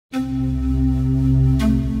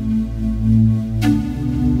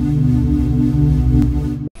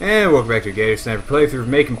back to Gator Sniper playthrough,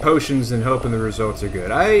 making potions and hoping the results are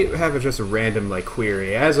good. I have just a random, like,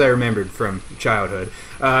 query, as I remembered from childhood.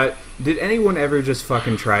 Did anyone ever just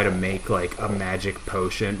fucking try to make, like, a magic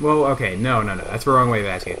potion? Well, okay, no, that's the wrong way of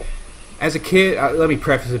asking it. As a kid, let me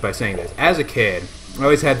preface it by saying this. As a kid, I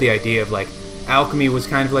always had the idea of, like, alchemy was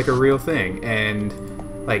kind of like a real thing, and,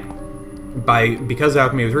 like, because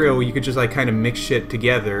alchemy was real, you could just like kind of mix shit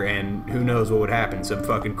together and who knows what would happen, some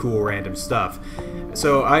fucking cool random stuff.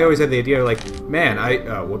 So I always had the idea like, man,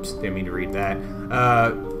 whoops, didn't mean to read that.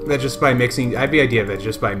 That just by mixing, I had the idea that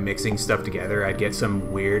just by mixing stuff together, I'd get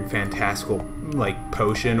some weird, fantastical, like,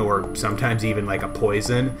 potion or sometimes even like a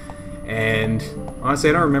poison. And honestly,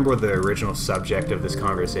 I don't remember what the original subject of this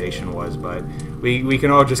conversation was, but we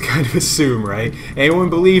can all just kind of assume, right? Anyone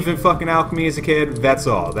believe in fucking alchemy as a kid? That's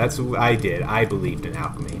all. That's what I did. I believed in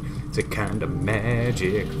alchemy. It's a kind of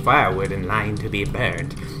magic. Firewood in line to be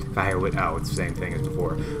burnt. Firewood. Oh, it's the same thing as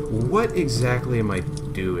before. What exactly am I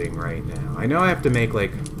doing right now? I know I have to make,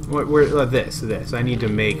 like, this. I need to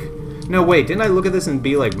make... No, wait, didn't I look at this and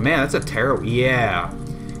be like, man, that's a terrible... Yeah,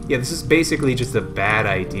 this is basically just a bad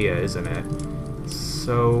idea, isn't it?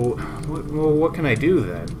 So, well, what can I do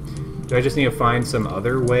then? Do I just need to find some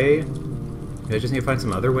other way? Do I just need to find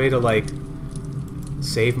some other way to, like,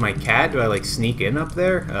 save my cat? Do I, like, sneak in up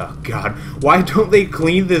there? Oh, God. Why don't they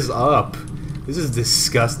clean this up? This is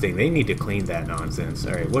disgusting. They need to clean that nonsense.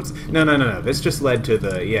 Alright, what's... No. This just led to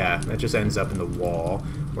the... Yeah, that just ends up in the wall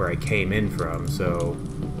where I came in from. So,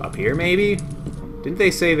 up here, maybe? Didn't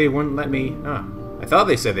they say they wouldn't let me... Oh. I thought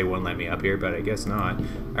they said they wouldn't let me up here, but I guess not.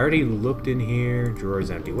 I already looked in here.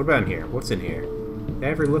 Drawer's empty. What about in here? What's in here? Did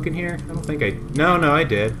I ever look in here? I don't think I... No, I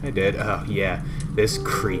did. Oh, yeah. This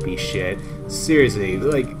creepy shit. Seriously,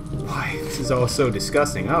 like, why? This is all so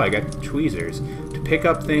disgusting. Oh, I got tweezers. To pick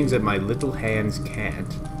up things that my little hands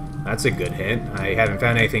can't. That's a good hint. I haven't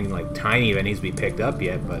found anything, like, tiny that needs to be picked up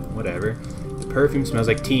yet, but whatever. The perfume smells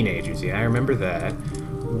like teenagers. Yeah, I remember that.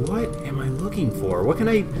 What am I looking for? What can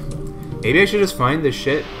I... Maybe I should just find this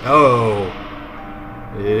shit. Oh.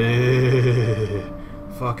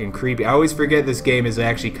 Fucking creepy. I always forget this game is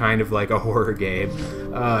actually kind of like a horror game.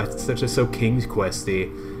 It's such a so King's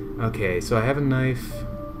Questy. Okay, so I have a knife.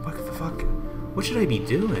 What the fuck? What should I be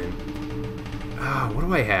doing? What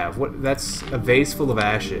do I have? That's a vase full of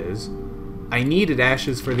ashes. I needed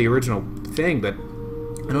ashes for the original thing, but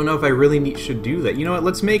I don't know if I really should do that. You know what?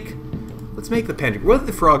 Let's make the pentagram. What did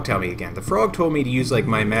the frog tell me again? The frog told me to use, like,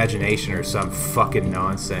 my imagination or some fucking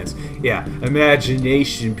nonsense. Yeah,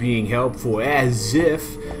 imagination being helpful as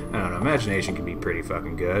if... I don't know, imagination can be pretty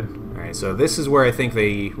fucking good. Alright, so this is where I think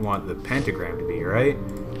they want the pentagram to be, right?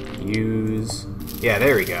 Use... Yeah,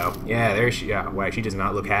 there we go. Yeah, there she... Yeah, wow, she does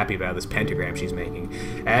not look happy about this pentagram she's making.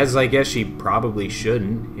 As I guess she probably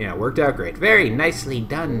shouldn't. Yeah, worked out great. Very nicely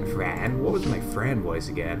done, Fran. What was my Fran voice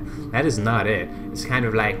again? That is not it. It's kind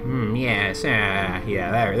of like, yes, yeah,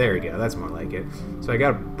 there we go. That's more like it. So I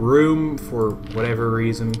got a broom for whatever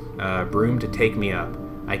reason. Broom to take me up.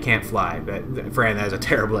 I can't fly, but Fran, that is a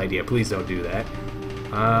terrible idea. Please don't do that.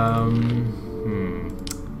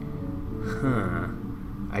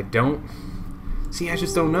 I don't... See, I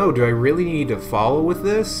just don't know. Do I really need to follow with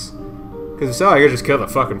this? Because if so, I could just kill the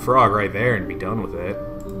fucking frog right there and be done with it.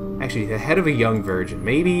 Actually, the head of a young virgin.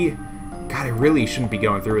 Maybe... God, I really shouldn't be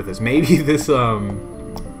going through with this. Maybe this,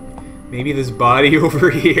 maybe this body over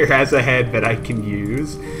here has a head that I can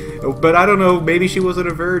use. But I don't know. Maybe she wasn't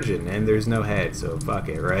a virgin and there's no head, so fuck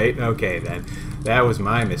it, right? Okay, then. That was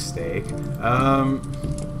my mistake. I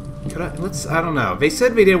don't know. They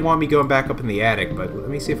said they didn't want me going back up in the attic, but let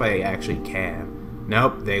me see if I actually can.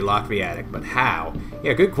 Nope, they locked the attic, but how?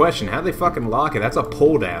 Yeah, good question. How'd they fucking lock it? That's a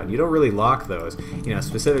pull down. You don't really lock those, you know,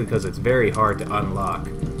 specifically because it's very hard to unlock.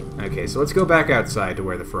 Okay, so let's go back outside to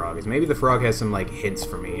where the frog is. Maybe the frog has some, like, hints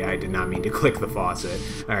for me. I did not mean to click the faucet.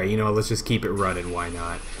 Alright, you know what, let's just keep it running. Why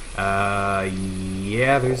not?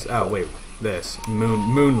 Yeah, there's... Oh, wait. This.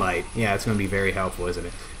 Moonlight. Yeah, it's going to be very helpful, isn't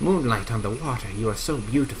it? Moonlight on the water. You are so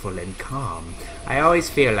beautiful and calm. I always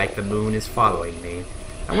feel like the moon is following me.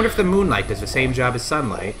 I wonder if the moonlight does the same job as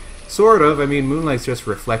sunlight. Sort of. I mean, moonlight's just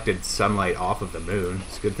reflected sunlight off of the moon.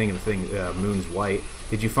 It's a good thing the moon's white.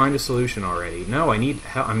 Did you find a solution already? No, I need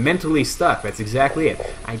help. I'm mentally stuck. That's exactly it.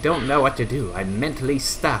 I don't know what to do. I'm mentally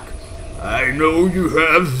stuck. I know you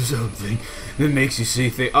have something that makes you see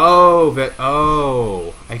things.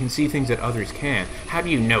 Oh, I can see things that others can't. How do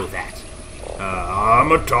you know that?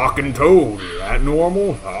 I'm a talking toad. Is that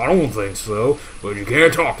normal? I don't think so. But you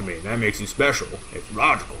can't talk to me. That makes you special. It's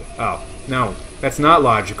logical. Oh, no. That's not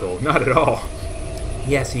logical. Not at all.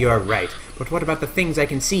 Yes, you're right. But what about the things I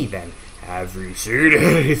can see, then? Have you seen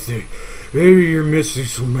anything Maybe you're missing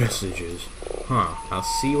some messages. Huh. I'll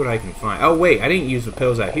see what I can find. Oh, wait. I didn't use the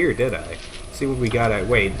pills out here, did I? See what we got at...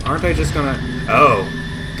 Wait. Aren't I just gonna... Oh.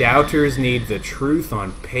 Doubters need the truth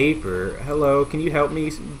on paper. Hello. Can you help me,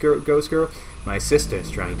 ghost girl? My sister's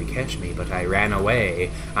trying to catch me, but I ran away.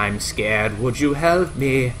 I'm scared. Would you help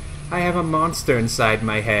me? I have a monster inside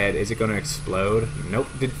my head. Is it gonna explode? Nope.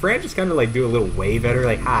 Did Fran just kind of like do a little wave at her?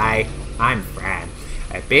 Like, hi, I'm Fran.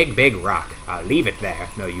 A big, big rock. I'll leave it there.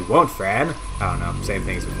 No, you won't, Fran. Oh, no. Same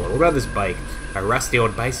thing as before. What about this bike? A rusty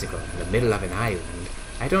old bicycle in the middle of an island.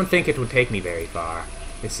 I don't think it would take me very far.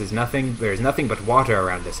 This is nothing. There's nothing but water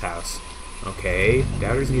around this house. Okay.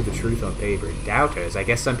 Doubters need the truth on paper. Doubters? I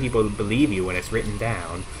guess some people believe you when it's written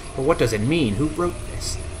down. But what does it mean? Who wrote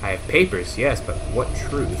this? I have papers, yes, but what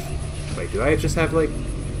truth? Wait, do I just have, like...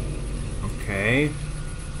 Okay.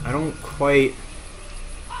 I don't quite...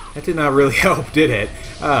 That did not really help, did it?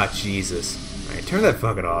 Ah, Jesus. Alright, turn that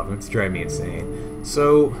fucking off. It's driving me insane.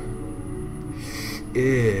 So...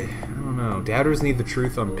 I don't know. Doubters need the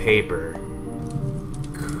truth on paper.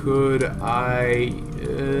 Could I...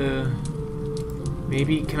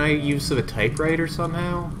 maybe... Can I use a typewriter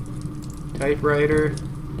somehow? Typewriter?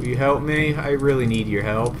 Will you help me? I really need your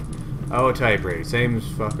help. Oh, a typewriter. Same as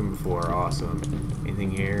fucking before. Awesome.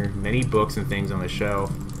 Anything here? Many books and things on the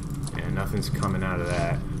shelf. And nothing's coming out of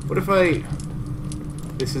that. What if I...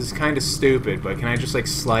 This is kind of stupid, but can I just, like,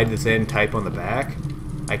 slide this in, type on the back?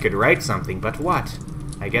 I could write something, but what?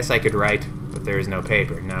 I guess I could write, but there is no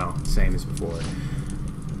paper. No, same as before.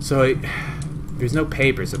 So, there's no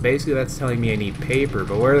paper, so basically that's telling me I need paper,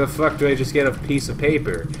 but where the fuck do I just get a piece of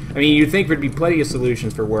paper? I mean, you'd think there'd be plenty of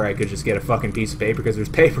solutions for where I could just get a fucking piece of paper, because there's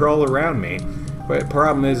paper all around me. But the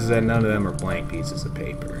problem is that none of them are blank pieces of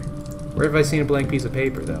paper. Where have I seen a blank piece of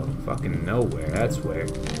paper, though? Fucking nowhere, that's where.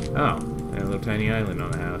 Oh, and a little tiny island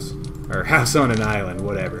on a house. Or house on an island,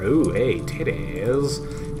 whatever. Ooh, hey, titties.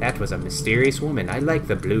 That was a mysterious woman. I like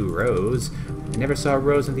the blue rose. I never saw a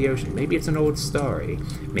rose in the ocean. Maybe it's an old story.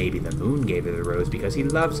 Maybe the moon gave her the rose because he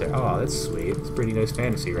loves her. Oh, that's sweet. It's a pretty nice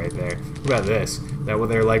fantasy right there. What about this? Is that what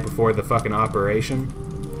they were like before the fucking operation?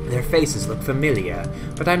 Their faces look familiar,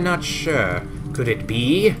 but I'm not sure. Could it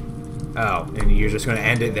be? Oh, and you're just going to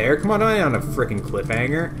end it there? Come on a frickin'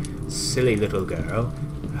 cliffhanger. Silly little girl.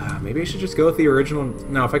 Maybe I should just go with the original...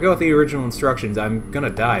 No, if I go with the original instructions, I'm gonna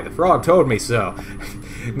die. The frog told me so.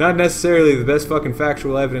 Not necessarily the best fucking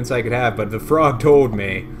factual evidence I could have, but the frog told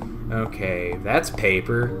me. Okay, that's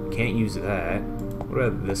paper. Can't use that. What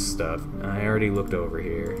about this stuff? I already looked over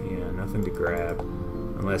here. Yeah, nothing to grab.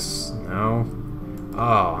 Unless... No?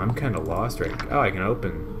 Oh, I'm kind of lost right now. Oh, I can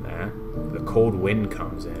open that. The cold wind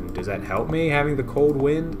comes in. Does that help me, having the cold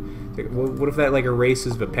wind? What if that, like,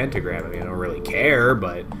 erases the pentagram? I mean, I don't really care,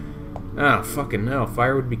 but... Oh, fucking no.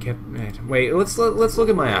 Fire would be kept... Wait, let's look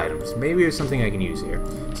at my items. Maybe there's something I can use here.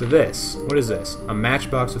 So this. What is this? A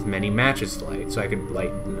matchbox with many matches to light. So I could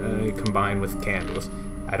light... combine with candles.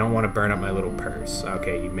 I don't want to burn up my little purse.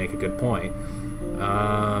 Okay, you make a good point.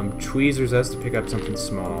 Tweezers us to pick up something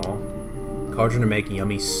small. Cauldron to make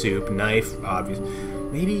yummy soup. Knife, obvious.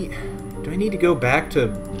 Maybe... Do I need to go back to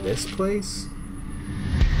this place?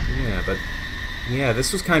 Yeah, but... Yeah,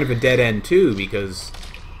 this was kind of a dead end, too, because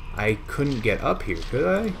I couldn't get up here, could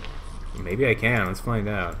I? Maybe I can. Let's find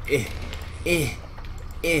out. Keep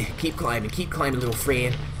climbing, little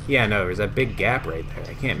Fran. Yeah, no, there's that big gap right there.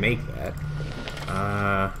 I can't make that.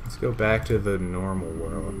 Let's go back to the normal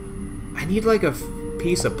world. I need, like, a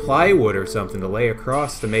piece of plywood or something to lay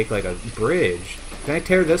across to make, like, a bridge. Can I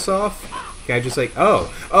tear this off? Can I just, like...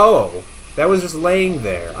 Oh! That was just laying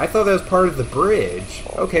there. I thought that was part of the bridge.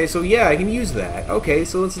 Okay, so yeah, I can use that. Okay,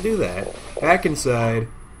 so let's do that. Back inside.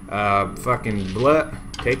 Fucking blah.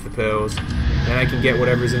 Take the pills. Then I can get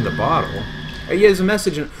whatever's in the bottle. Oh, yeah, there's a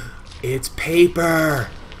message in... It's paper!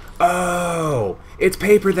 Oh! It's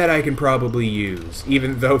paper that I can probably use,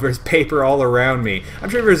 even though there's paper all around me. I'm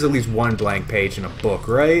sure there's at least one blank page in a book,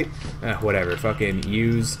 right? Whatever. Fucking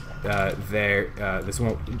use this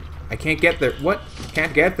won't... I can't get there. What?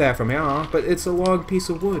 Can't get that from here, but it's a long piece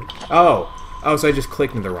of wood. Oh, so I just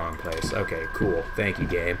clicked in the wrong place. Okay, cool. Thank you,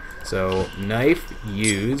 game. So, knife,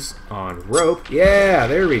 use, on rope. Yeah,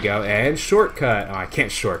 there we go. And shortcut. Oh, I can't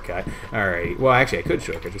shortcut. Alright. Well, actually, I could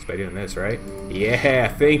shortcut just by doing this, right? Yeah,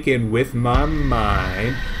 thinking with my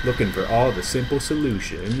mind. Looking for all the simple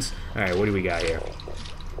solutions. Alright, what do we got here?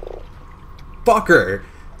 Fucker!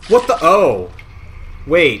 What the... Oh!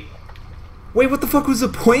 Wait, what the fuck was the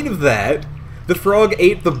point of that? The frog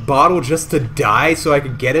ate the bottle just to die so I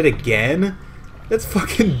could get it again? That's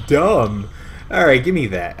fucking dumb. Alright, give me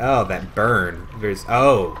that. Oh, that burn. There's...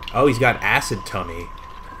 Oh, he's got acid tummy.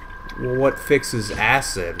 Well, what fixes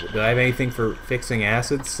acid? Do I have anything for fixing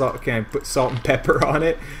acid? Salt, can I put salt and pepper on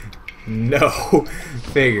it? No.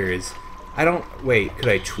 Figures. I don't... Wait, could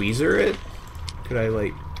I tweezer it? Could I,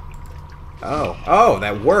 like... Oh,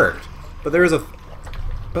 that worked. But there is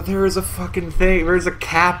a fucking thing. There's a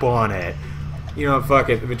cap on it. You know what, fuck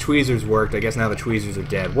it. If the tweezers worked, I guess now the tweezers are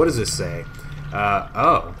dead. What does this say?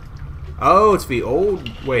 Oh. Oh, it's the old...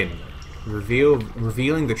 Wait.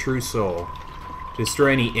 Revealing the true soul.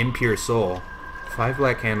 Destroy any impure soul. 5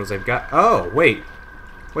 black candles. I've got... Oh, wait.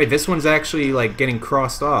 Wait, this one's actually, like, getting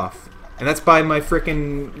crossed off. And that's by my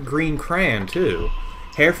frickin' green crayon, too.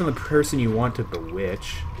 Hair from the person you want to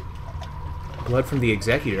bewitch. Blood from the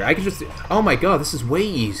executor. I could just... Oh my god, this is way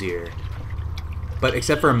easier. But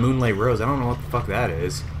except for a moonlight rose. I don't know what the fuck that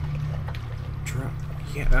is.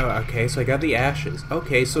 Yeah, oh, okay, so I got the ashes.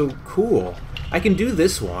 Okay, so cool. I can do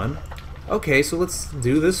this one. Okay, so let's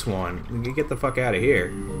do this one. Get the fuck out of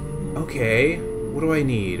here. Okay, what do I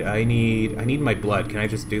need? I need my blood. Can I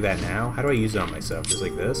just do that now? How do I use it on myself? Just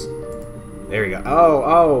like this? There we go.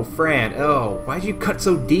 Oh, Fran. Oh, why'd you cut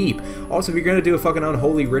so deep? Also, if you're gonna do a fucking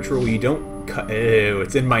unholy ritual, you don't cut... Ew,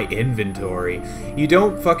 it's in my inventory. You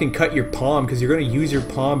don't fucking cut your palm, because you're gonna use your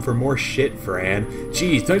palm for more shit, Fran.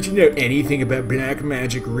 Jeez, don't you know anything about black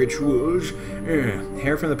magic rituals?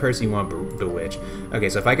 Hair from the person you want to bewitch. Okay,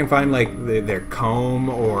 so if I can find, like, their comb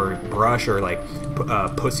or brush or, like,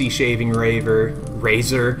 pussy shaving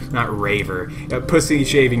razor, not raver. Pussy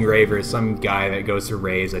shaving raver is some guy that goes to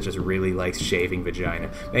raves that just really likes shaving vagina.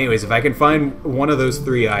 Anyways, if I can find one of those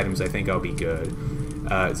 3 items, I think I'll be good.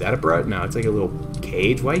 Is that a brush? No, it's like a little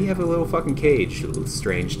cage. Why do you have a little fucking cage, little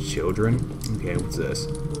strange children? Okay, what's this?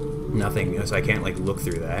 Nothing, so I can't, like, look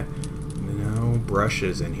through that. No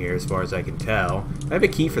brushes in here, as far as I can tell. Do I have a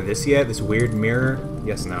key for this yet? This weird mirror?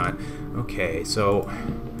 Guess not. Okay, so...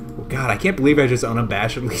 Oh god, I can't believe I just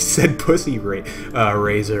unabashedly said pussy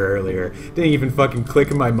razor earlier. Didn't even fucking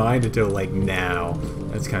click in my mind until, like, now.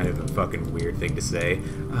 That's kind of a fucking weird thing to say.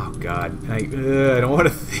 Oh god, I don't want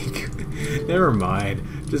to think... Never mind.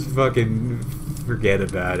 Just fucking forget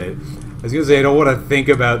about it. I was gonna say I don't want to think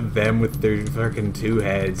about them with their fucking 2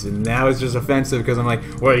 heads, and now it's just offensive because I'm like,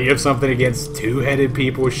 what, you have something against 2-headed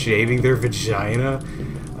people shaving their vagina?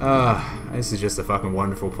 This is just a fucking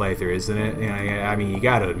wonderful playthrough, isn't it? I mean, you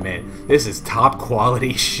gotta admit, this is top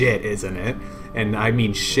quality shit, isn't it? And I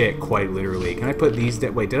mean shit, quite literally. Can I put these...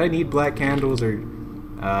 Wait, did I need black candles or...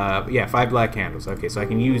 yeah, 5 black candles. Okay, so I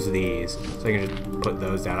can use these. So I can just put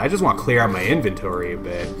those down. I just want to clear out my inventory a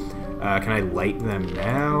bit. Can I light them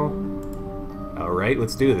now? Alright,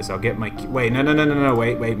 let's do this. I'll get my... Wait, no.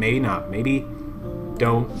 Wait, maybe not. Maybe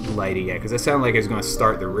don't light it yet, because that sounded like I was going to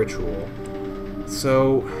start the ritual.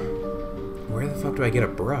 So... Where the fuck do I get a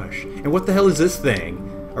brush? And what the hell is this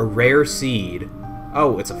thing? A rare seed.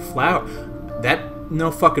 Oh, it's a flower. That...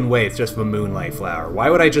 No fucking way, it's just a moonlight flower. Why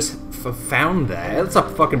would I just found that? It's a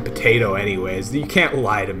fucking potato anyways. You can't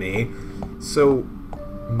lie to me. So,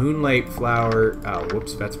 moonlight flower... Oh,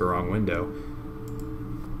 whoops, that's the wrong window.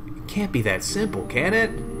 It can't be that simple, can it?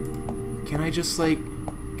 Can I just, like...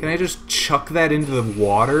 Can I just chuck that into the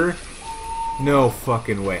water? No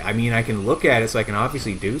fucking way. I mean, I can look at it so I can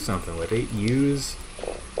obviously do something with it. Use...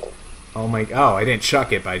 Oh my... Oh, I didn't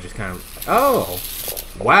chuck it, but I just kind of... Oh!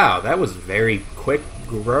 Wow, that was very quick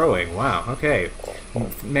growing. Wow, okay.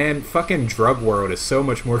 Man, fucking drug world is so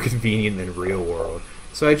much more convenient than real world.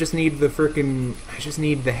 So I just need the frickin'... I just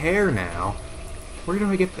need the hair now. Where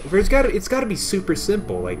do I get... It's gotta be super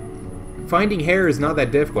simple. Like, finding hair is not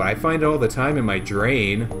that difficult. I find it all the time in my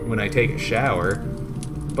drain when I take a shower.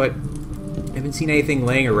 But I haven't seen anything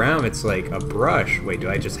laying around. It's like a brush. Wait, do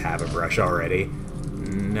I just have a brush already?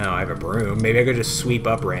 No, I have a broom. Maybe I could just sweep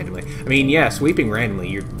up randomly. I mean, yeah, sweeping randomly,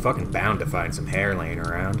 you're fucking bound to find some hair laying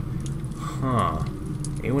around. Huh.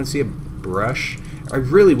 Anyone see a brush? I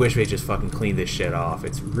really wish they just fucking cleaned this shit off.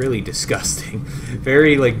 It's really disgusting.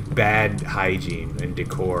 Very, like, bad hygiene and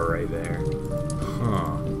decor right there.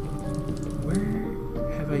 Huh. Where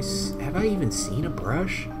have I even seen a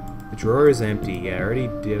brush? The drawer is empty. Yeah, I already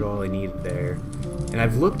did all I needed there. And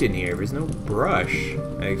I've looked in here. There's no brush.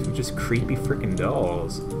 Like, just creepy freaking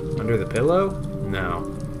dolls. Under the pillow?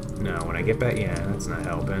 No. No, when I get back... Yeah, that's not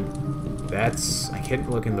helping. That's... I can't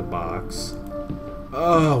look in the box.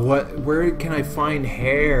 Oh, what? Where can I find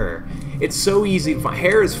hair? It's so easy to find.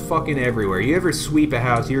 Hair is fucking everywhere. You ever sweep a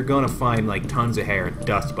house, you're gonna find, like, tons of hair and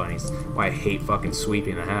dust bunnies. Why I hate fucking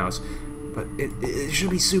sweeping a house. But it should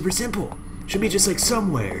be super simple. It should be just, like,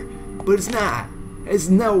 somewhere. But it's not. It's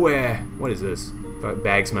nowhere. What is this?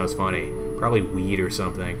 Bag smells funny. Probably weed or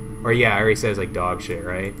something. Or yeah, I already says like dog shit,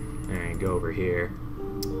 right? Alright, go over here.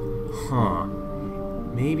 Huh.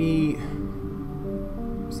 Maybe...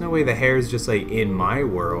 There's no way the hair is just, like, in my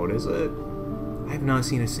world, is it? I have not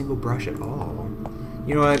seen a single brush at all.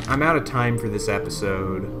 You know what? I'm out of time for this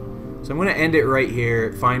episode. So I'm going to end it right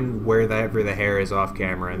here, find wherever the hair is off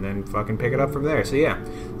camera, and then fucking pick it up from there. So yeah,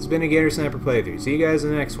 this has been a Gator Sniper playthrough. See you guys in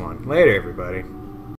the next one. Later, everybody.